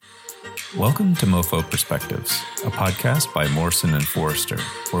Welcome to MoFo Perspectives, a podcast by Morrison & Foerster,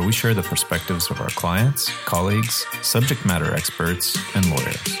 where we share the perspectives of our clients, colleagues, subject matter experts, and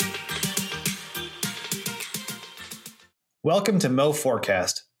lawyers. Welcome to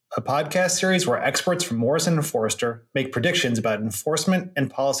MoForecast, a podcast series where experts from Morrison & Foerster make predictions about enforcement and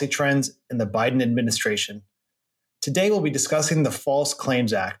policy trends in the Biden administration. Today we'll be discussing the False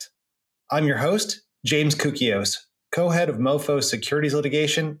Claims Act. I'm your host, James Koukios, co-head of MoFo's Securities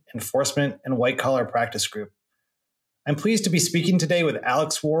Litigation, Enforcement, and White Collar Practice Group. I'm pleased to be speaking today with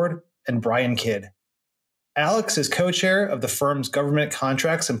Alex Ward and Brian Kidd. Alex is co-chair of the firm's Government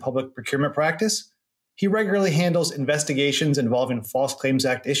Contracts and Public Procurement Practice. He regularly handles investigations involving False Claims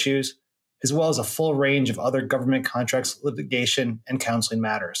Act issues, as well as a full range of other government contracts litigation and counseling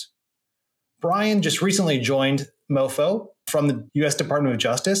matters. Brian just recently joined MoFo from the U.S. Department of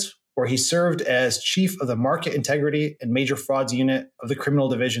Justice, where he served as chief of the Market Integrity and Major Frauds Unit of the Criminal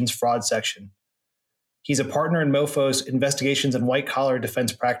Division's Fraud Section. He's a partner in MoFo's Investigations and White Collar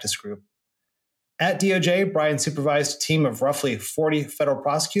Defense Practice Group. At DOJ, Brian supervised a team of roughly 40 federal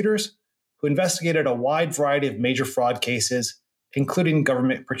prosecutors who investigated a wide variety of major fraud cases, including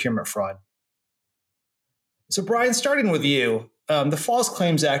government procurement fraud. So Brian, starting with you, the False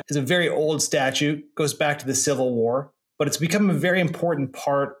Claims Act is a very old statute, goes back to the Civil War, but it's become a very important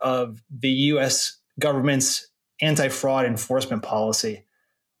part of the U.S. government's anti-fraud enforcement policy.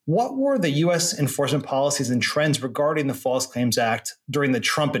 What were the U.S. enforcement policies and trends regarding the False Claims Act during the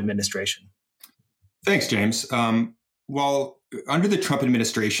Trump administration? Thanks, James. Well, under the Trump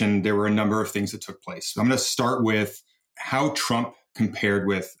administration, there were a number of things that took place. So I'm going to start with how Trump compared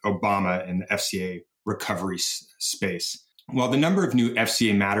with Obama in the FCA recovery space. While the number of new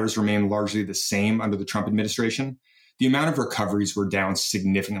FCA matters remained largely the same under the Trump administration, the amount of recoveries were down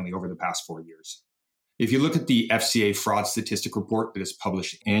significantly over the past 4 years. If you look at the FCA fraud statistic report that is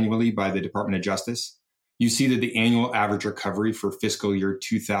published annually by the Department of Justice, you see that the annual average recovery for fiscal year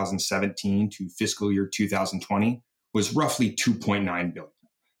 2017 to fiscal year 2020 was roughly $2.9 billion.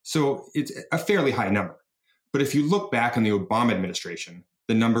 So it's a fairly high number. But if you look back on the Obama administration,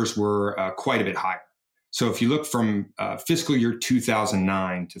 the numbers were quite a bit higher. So if you look from fiscal year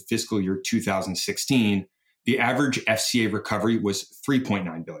 2009 to fiscal year 2016, the average FCA recovery was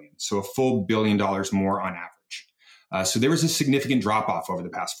 $3.9 billion, so a full $1 billion more on average. So there was a significant drop-off over the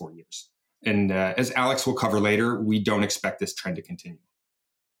past 4 years. And as Alex will cover later, we don't expect this trend to continue.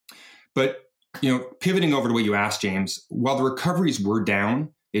 But pivoting over to what you asked, James, while the recoveries were down,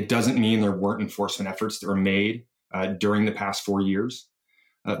 it doesn't mean there weren't enforcement efforts that were made during the past 4 years.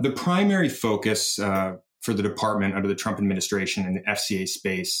 The primary focus for the department under the Trump administration in the FCA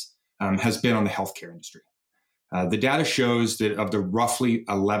space has been on the healthcare industry. The data shows that of the roughly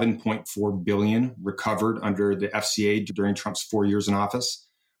 $11.4 billion recovered under the FCA during Trump's 4 years in office,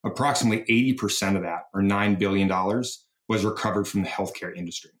 approximately 80% of that, or $9 billion, was recovered from the healthcare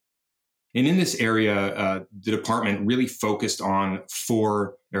industry. And in this area, the department really focused on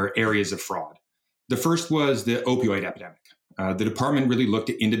four areas of fraud. The first was the opioid epidemic. The department really looked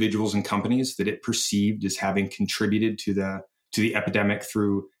at individuals and companies that it perceived as having contributed to the epidemic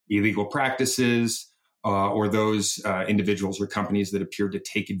through illegal practices, or those individuals or companies that appeared to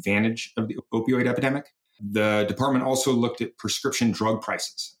take advantage of the opioid epidemic. The department also looked at prescription drug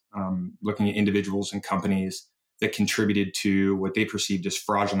prices, looking at individuals and companies that contributed to what they perceived as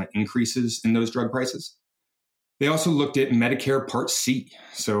fraudulent increases in those drug prices. They also looked at Medicare Part C,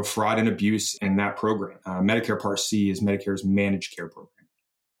 so fraud and abuse in that program. Medicare Part C is Medicare's managed care program.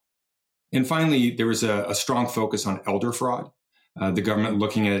 And finally, there was a strong focus on elder fraud. The government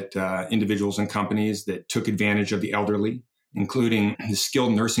looking at individuals and companies that took advantage of the elderly, including the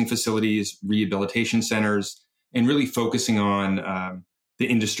skilled nursing facilities, rehabilitation centers, and really focusing on the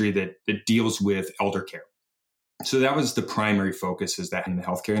industry that deals with elder care. So that was the primary focus, is that in the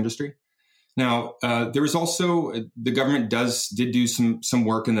healthcare industry. Now, there was also, the government did do some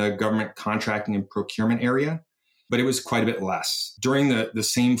work in the government contracting and procurement area, but it was quite a bit less. During the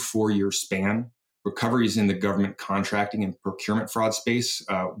same 4-year span, recoveries in the government contracting and procurement fraud space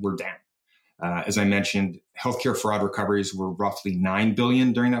were down. As I mentioned, healthcare fraud recoveries were roughly $9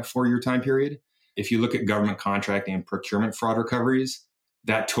 billion during that 4-year time period. If you look at government contracting and procurement fraud recoveries,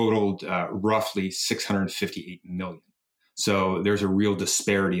 that totaled roughly $658 million. So there's a real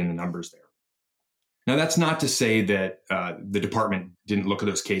disparity in the numbers there. Now, that's not to say that the department didn't look at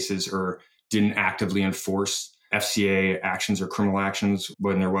those cases or didn't actively enforce FCA actions or criminal actions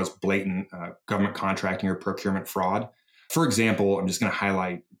when there was blatant government contracting or procurement fraud. For example, I'm just going to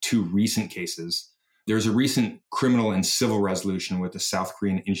highlight two recent cases. There's a recent criminal and civil resolution with a South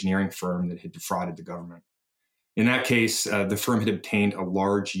Korean engineering firm that had defrauded the government. In that case, the firm had obtained a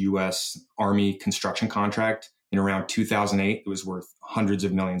large U.S. Army construction contract in around 2008 that was worth hundreds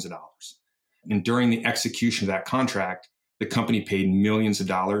of millions of dollars. And during the execution of that contract, the company paid millions of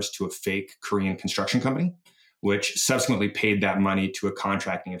dollars to a fake Korean construction company, which subsequently paid that money to a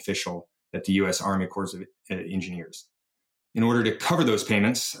contracting official at the U.S. Army Corps of Engineers. In order to cover those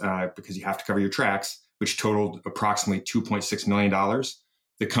payments, because you have to cover your tracks, which totaled approximately $2.6 million,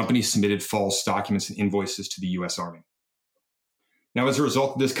 the company submitted false documents and invoices to the U.S. Army. Now, as a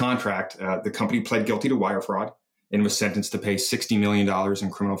result of this contract, the company pled guilty to wire fraud and was sentenced to pay $60 million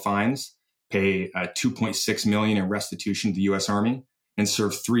in criminal fines, pay $2.6 million in restitution to the U.S. Army, and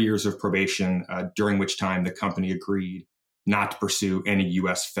serve 3 years of probation, during which time the company agreed not to pursue any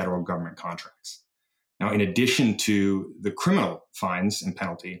U.S. federal government contracts. Now, in addition to the criminal fines and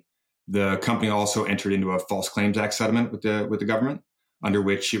penalty, the company also entered into a False Claims Act settlement with the government, under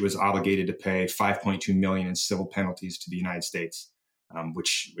which it was obligated to pay $5.2 million in civil penalties to the United States,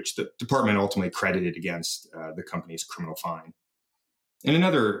 which the department ultimately credited against the company's criminal fine. And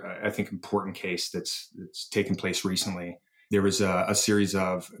another, I think, important case that's taken place recently, there was a series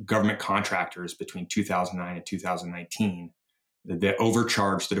of government contractors between 2009 and 2019 that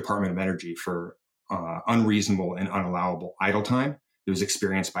overcharged the Department of Energy for unreasonable and unallowable idle time that was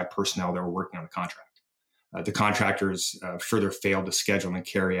experienced by personnel that were working on the contract. The contractors further failed to schedule and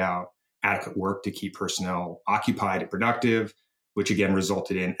carry out adequate work to keep personnel occupied and productive, which again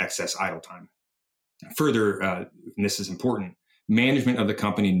resulted in excess idle time. Further, and this is important, management of the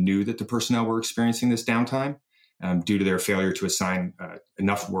company knew that the personnel were experiencing this downtime due to their failure to assign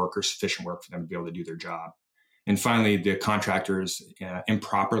enough work or sufficient work for them to be able to do their job. And finally, the contractors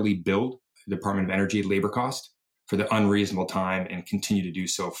improperly billed the Department of Energy labor cost for the unreasonable time and continue to do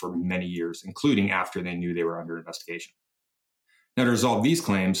so for many years, including after they knew they were under investigation. Now, to resolve these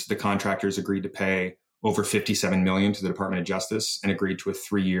claims, the contractors agreed to pay over $57 million to the Department of Justice and agreed to a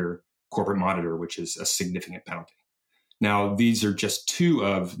 3-year corporate monitor, which is a significant penalty. Now, these are just two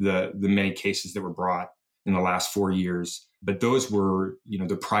of the many cases that were brought in the last 4 years, but those were,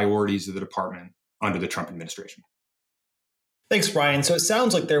 the priorities of the department under the Trump administration. Thanks, Brian. So it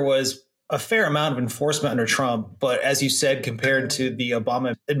sounds like there was a fair amount of enforcement under Trump, but as you said, compared to the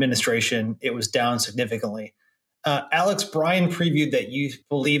Obama administration, it was down significantly. Alex, Brian previewed that you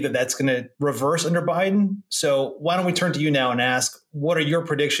believe that that's going to reverse under Biden. So why don't we turn to you now and ask, what are your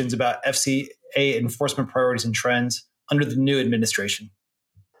predictions about FCA enforcement priorities and trends under the new administration?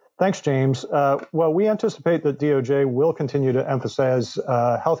 Thanks, James. Well, we anticipate that DOJ will continue to emphasize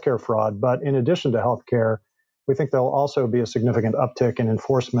healthcare fraud, but in addition to healthcare, we think there'll also be a significant uptick in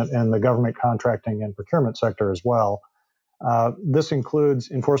enforcement in the government contracting and procurement sector as well. This includes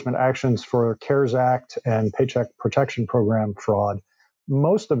enforcement actions for CARES Act and Paycheck Protection Program fraud.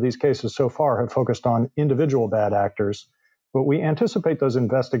 Most of these cases so far have focused on individual bad actors, but we anticipate those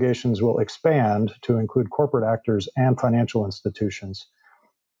investigations will expand to include corporate actors and financial institutions.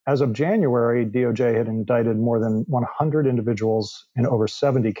 As of January, DOJ had indicted more than 100 individuals in over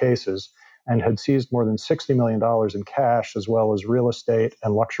 70 cases and had seized more than $60 million in cash, as well as real estate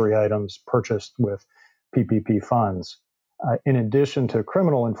and luxury items purchased with PPP funds. In addition to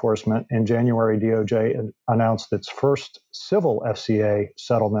criminal enforcement, in January, DOJ announced its first civil FCA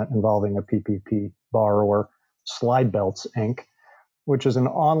settlement involving a PPP borrower, Slide Belts, Inc., which is an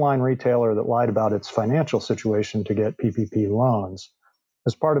online retailer that lied about its financial situation to get PPP loans.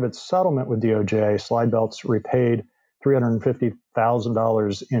 As part of its settlement with DOJ, Slide Belts repaid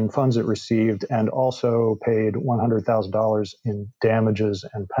 $350,000 in funds it received and also paid $100,000 in damages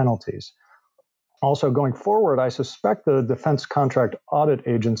and penalties. Also, going forward, I suspect the Defense Contract Audit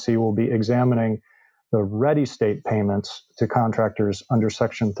Agency will be examining the ready state payments to contractors under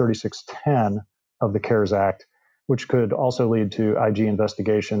Section 3610 of the CARES Act, which could also lead to IG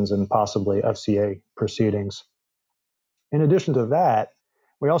investigations and possibly FCA proceedings. In addition to that,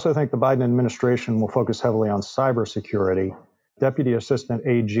 we also think the Biden administration will focus heavily on cybersecurity. Deputy Assistant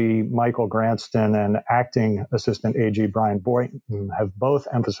AG Michael Granston and Acting Assistant AG Brian Boynton have both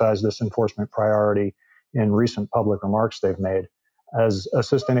emphasized this enforcement priority in recent public remarks they've made. As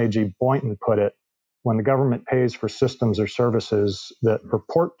Assistant AG Boynton put it, when the government pays for systems or services that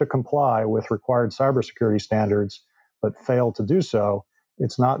purport to comply with required cybersecurity standards but fail to do so,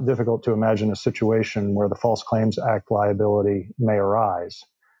 it's not difficult to imagine a situation where the False Claims Act liability may arise.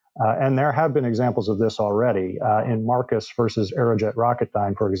 And there have been examples of this already. In Marcus versus Aerojet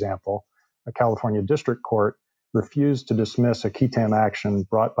Rocketdyne, for example, a California district court refused to dismiss a QI-TAM action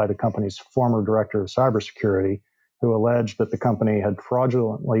brought by the company's former director of cybersecurity, who alleged that the company had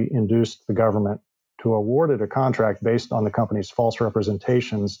fraudulently induced the government to award it a contract based on the company's false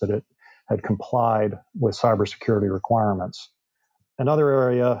representations that it had complied with cybersecurity requirements. Another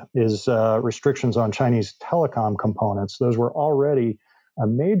area is restrictions on Chinese telecom components. Those were already a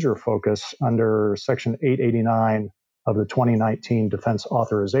major focus under Section 889 of the 2019 Defense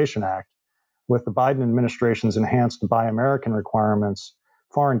Authorization Act. With the Biden administration's enhanced Buy American requirements,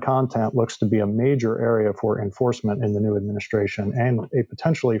 foreign content looks to be a major area for enforcement in the new administration and a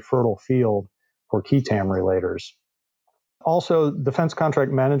potentially fertile field for qui tam relators. Also, Defense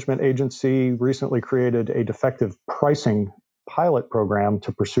Contract Management Agency recently created a defective pricing pilot program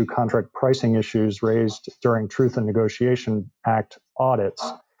to pursue contract pricing issues raised during Truth in Negotiation Act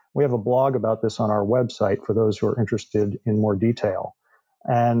audits. We have a blog about this on our website for those who are interested in more detail.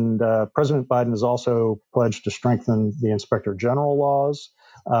 And President Biden has also pledged to strengthen the Inspector General laws.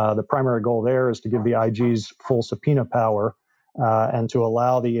 The primary goal there is to give the IGs full subpoena power and to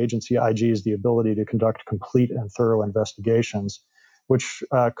allow the agency IGs the ability to conduct complete and thorough investigations, which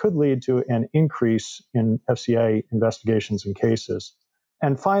could lead to an increase in FCA investigations and cases.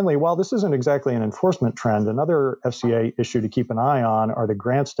 And finally, while this isn't exactly an enforcement trend, another FCA issue to keep an eye on are the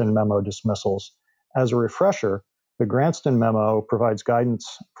Granston memo dismissals. As a refresher, the Granston memo provides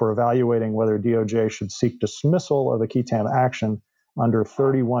guidance for evaluating whether DOJ should seek dismissal of a qui tam action under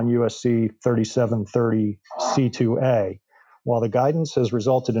 31 U.S.C. 3730 C2A. While the guidance has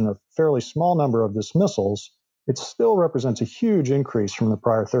resulted in a fairly small number of dismissals, it still represents a huge increase from the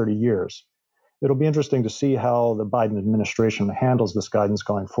prior 30 years. It'll be interesting to see how the Biden administration handles this guidance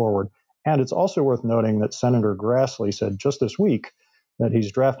going forward. And it's also worth noting that Senator Grassley said just this week that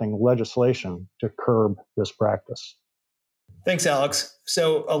he's drafting legislation to curb this practice. Thanks, Alex.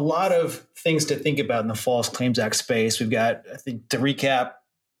 So a lot of things to think about in the False Claims Act space. We've got, I think, to recap,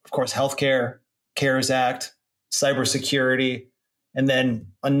 of course, healthcare, CARES Act, cybersecurity, and then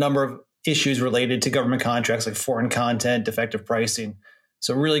a number of issues related to government contracts like foreign content, defective pricing.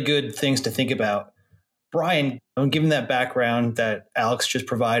 So really good things to think about. Brian, given that background that Alex just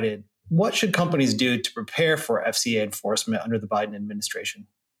provided, what should companies do to prepare for FCA enforcement under the Biden administration?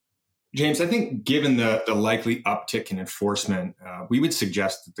 James, I think given the likely uptick in enforcement, we would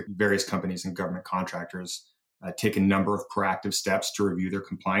suggest that the various companies and government contractors take a number of proactive steps to review their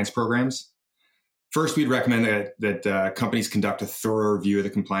compliance programs. First, we'd recommend that companies conduct a thorough review of the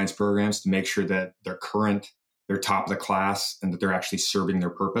compliance programs to make sure that they're current, they're top of the class, and that they're actually serving their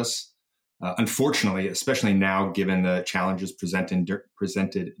purpose. Unfortunately, especially now, given the challenges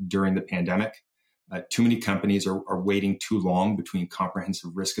presented during the pandemic, too many companies are waiting too long between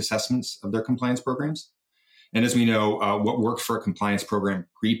comprehensive risk assessments of their compliance programs. And as we know, what worked for a compliance program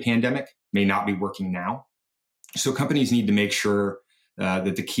pre-pandemic may not be working now. So companies need to make sure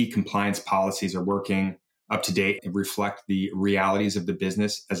that the key compliance policies are working up to date and reflect the realities of the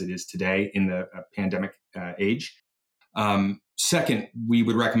business as it is today in the pandemic age. Second, we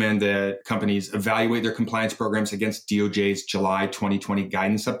would recommend that companies evaluate their compliance programs against DOJ's July 2020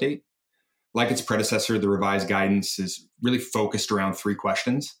 guidance update. Like its predecessor, the revised guidance is really focused around three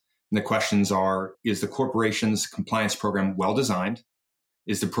questions. And the questions are, is the corporation's compliance program well designed?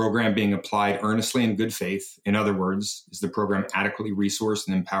 Is the program being applied earnestly in good faith? In other words, is the program adequately resourced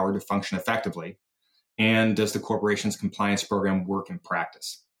and empowered to function effectively? And does the corporation's compliance program work in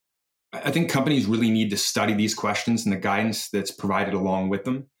practice? I think companies really need to study these questions and the guidance that's provided along with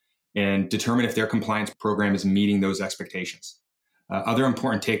them and determine if their compliance program is meeting those expectations. Other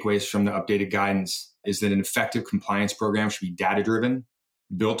important takeaways from the updated guidance is that an effective compliance program should be data-driven,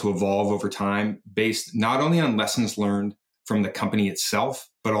 built to evolve over time, based not only on lessons learned from the company itself,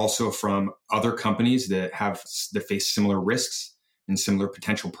 but also from other companies that face similar risks and similar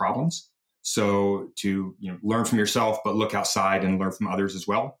potential problems. So to learn from yourself, but look outside and learn from others as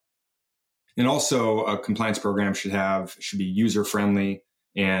well. And also, a compliance program should be user-friendly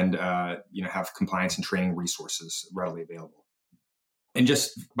and have compliance and training resources readily available. And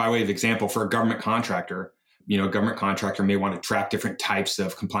just by way of example, for a government contractor, a government contractor may want to track different types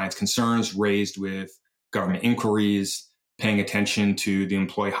of compliance concerns raised with government inquiries, paying attention to the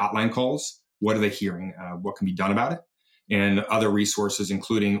employee hotline calls. What are they hearing? What can be done about it? And other resources,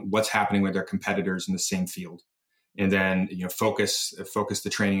 including what's happening with their competitors in the same field. And then focus the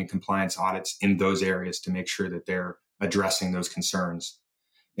training and compliance audits in those areas to make sure that they're addressing those concerns.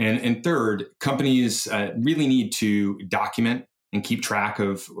 And third, companies really need to document and keep track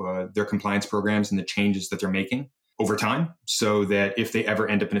of their compliance programs and the changes that they're making over time, so that if they ever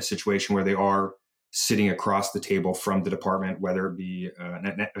end up in a situation where they are sitting across the table from the department, whether it be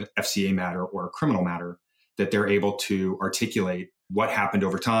an FCA matter or a criminal matter, that they're able to articulate what happened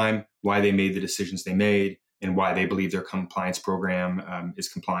over time, why they made the decisions they made, and why they believe their compliance program is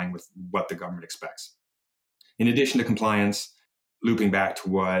complying with what the government expects. In addition to compliance, looping back to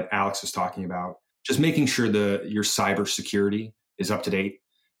what Alex was talking about, just making sure your cybersecurity is up to date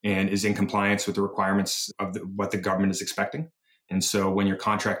and is in compliance with the requirements of what the government is expecting. And so when you're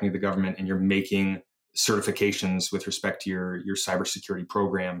contracting with the government and you're making certifications with respect to your cybersecurity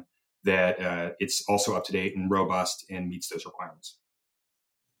program, that it's also up to date and robust and meets those requirements.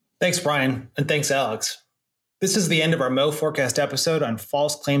 Thanks, Brian, and thanks, Alex. This is the end of our Mo Forecast episode on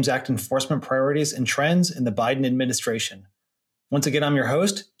False Claims Act enforcement priorities and trends in the Biden administration. Once again, I'm your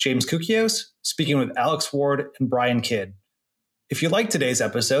host, James Koukios, speaking with Alex Ward and Brian Kidd. If you liked today's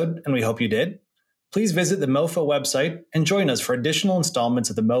episode, and we hope you did, please visit the MoFo website and join us for additional installments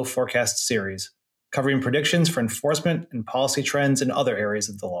of the Mo Forecast series, covering predictions for enforcement and policy trends in other areas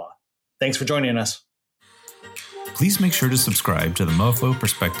of the law. Thanks for joining us. Please make sure to subscribe to the MoFo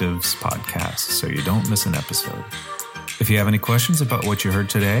Perspectives podcast so you don't miss an episode. If you have any questions about what you heard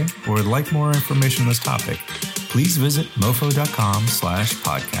today or would like more information on this topic, please visit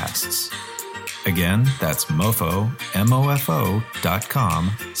mofo.com/podcasts. Again, that's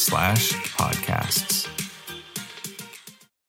mofo.com/podcasts.